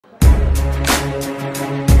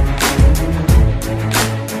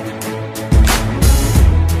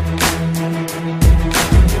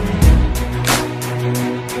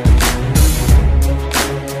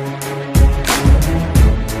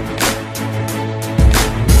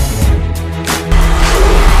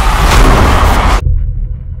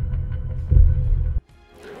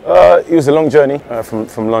It was a long journey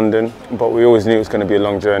from London, but we always knew it was going to be a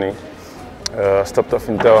long journey. Stopped off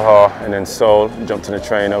in Doha and then Seoul, jumped on a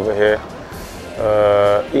train over here.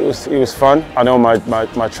 It was fun. I know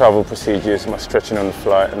my travel procedures, my stretching on the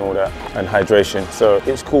flight and all that, and hydration. So it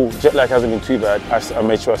was cool. Jet lag hasn't been too bad. I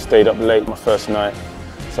made sure I stayed up late my first night.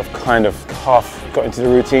 So I've kind of half got into the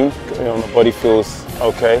routine. You know, my body feels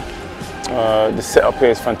okay. The setup here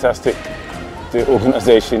is fantastic. The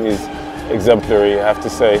organisation is exemplary, I have to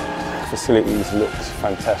say. The facilities looks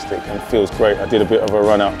fantastic and feels great. I did a bit of a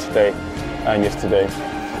run out today and yesterday.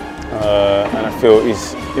 And I feel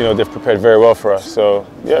they've prepared very well for us. So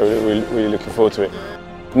yeah, really looking forward to it.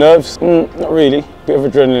 Nerves? Not really. Bit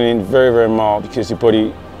of adrenaline, very, very mild, because your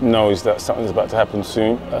body knows that something's about to happen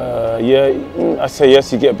soon. I say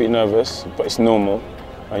yes, you get a bit nervous, but it's normal.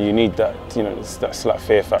 And you need that, that slight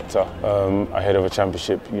fear factor ahead of a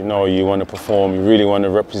championship. You know you want to perform, you really want to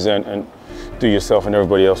represent and do yourself and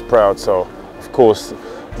everybody else proud. So of course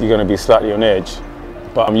you're going to be slightly on edge,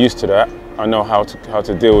 but I'm used to that. I know how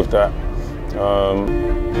to deal with that.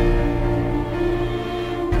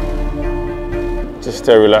 Just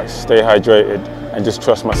stay relaxed, stay hydrated, and just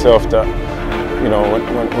trust myself that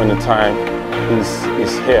when the time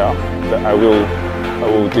is here, that I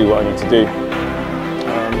will do what I need to do.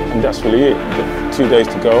 And that's really it. 2 days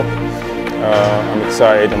to go. I'm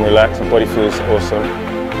excited, I'm relaxed, my body feels awesome.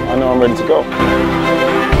 I know I'm ready to go.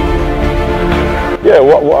 Yeah,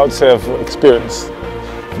 what I would say I've experienced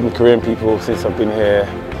from the Korean people since I've been here,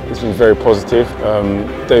 it's been very positive.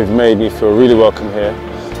 They've made me feel really welcome here.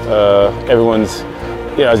 Everyone's,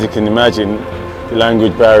 as you can imagine, the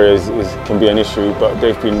language barriers can be an issue, but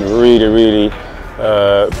they've been really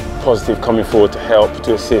positive, coming forward to help,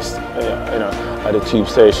 to assist. At the tube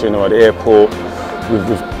station or at the airport, with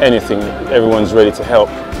anything, everyone's ready to help.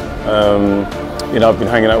 I've been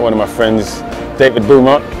hanging out with one of my friends, Daegu,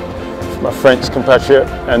 my French compatriot,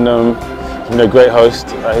 and he's been a great host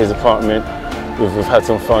at his apartment. We've had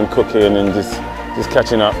some fun cooking and just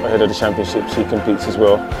catching up ahead of the championships. He competes as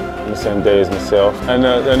well on the same day as myself. And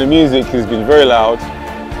the music has been very loud,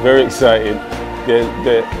 very exciting.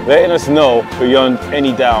 They're letting us know beyond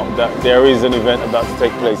any doubt that there is an event about to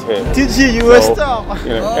take place here. TG, you a star!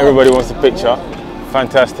 Everybody wants a picture.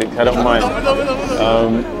 Fantastic, I don't mind.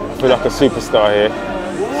 I feel like a superstar here. So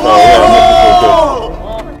yeah, I'm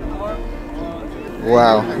looking forward to it.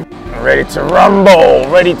 Wow. Ready to rumble,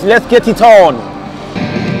 let's get it on.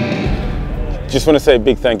 Just want to say a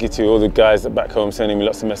big thank you to all the guys back home sending me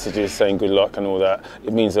lots of messages saying good luck and all that.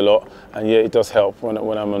 It means a lot, and yeah, it does help when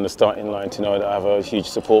I'm on the starting line to know that I have a huge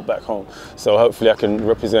support back home. So hopefully I can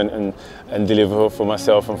represent and deliver for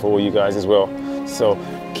myself and for all you guys as well. So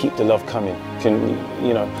keep the love coming.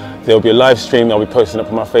 There'll be a live stream I'll be posting up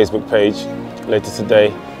on my Facebook page later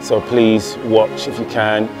today. So please watch if you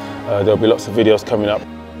can. There'll be lots of videos coming up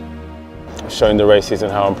showing the races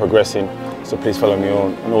and how I'm progressing. So please follow me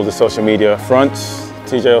on all the social media fronts,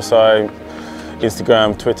 TJLSI,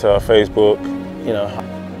 Instagram, Twitter, Facebook.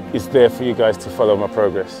 It's there for you guys to follow my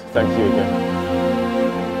progress. Thank you again.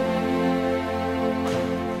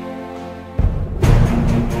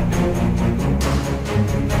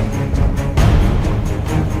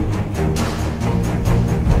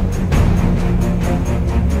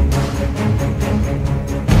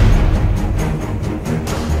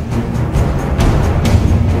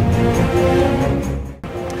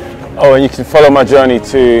 Oh, and you can follow my journey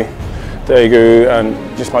to Daegu and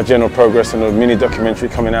just my general progress in a mini documentary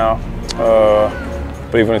coming out, I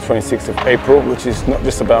believe on the 26th of April, which is not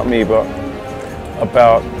just about me, but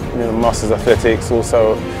about Masters Athletics,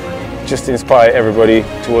 also just to inspire everybody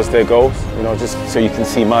towards their goals, just so you can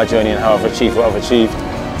see my journey and how I've achieved what I've achieved,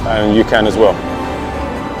 and you can as well.